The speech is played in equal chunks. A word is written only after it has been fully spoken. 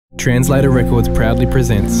Translator Records proudly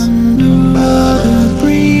presents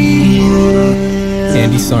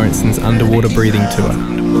Andy Sorenson's Underwater Breathing Tour.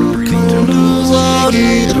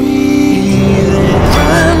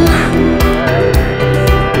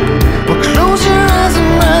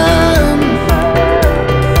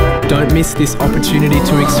 Don't miss this opportunity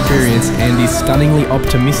to experience Andy's stunningly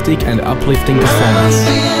optimistic and uplifting performance.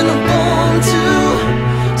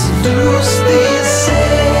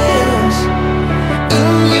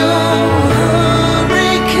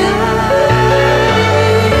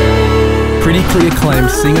 Critically acclaimed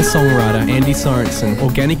singer-songwriter Andy Sorenson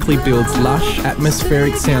organically builds lush,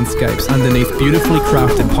 atmospheric soundscapes underneath beautifully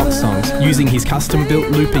crafted pop songs using his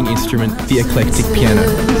custom-built looping instrument, the eclectic piano.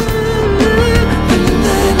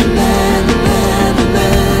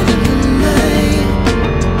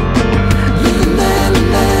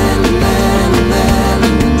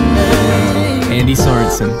 Andy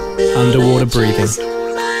Sorenson, Underwater Breathing.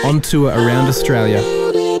 On tour around Australia.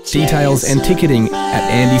 Details and ticketing at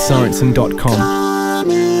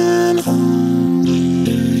andysorenson.com.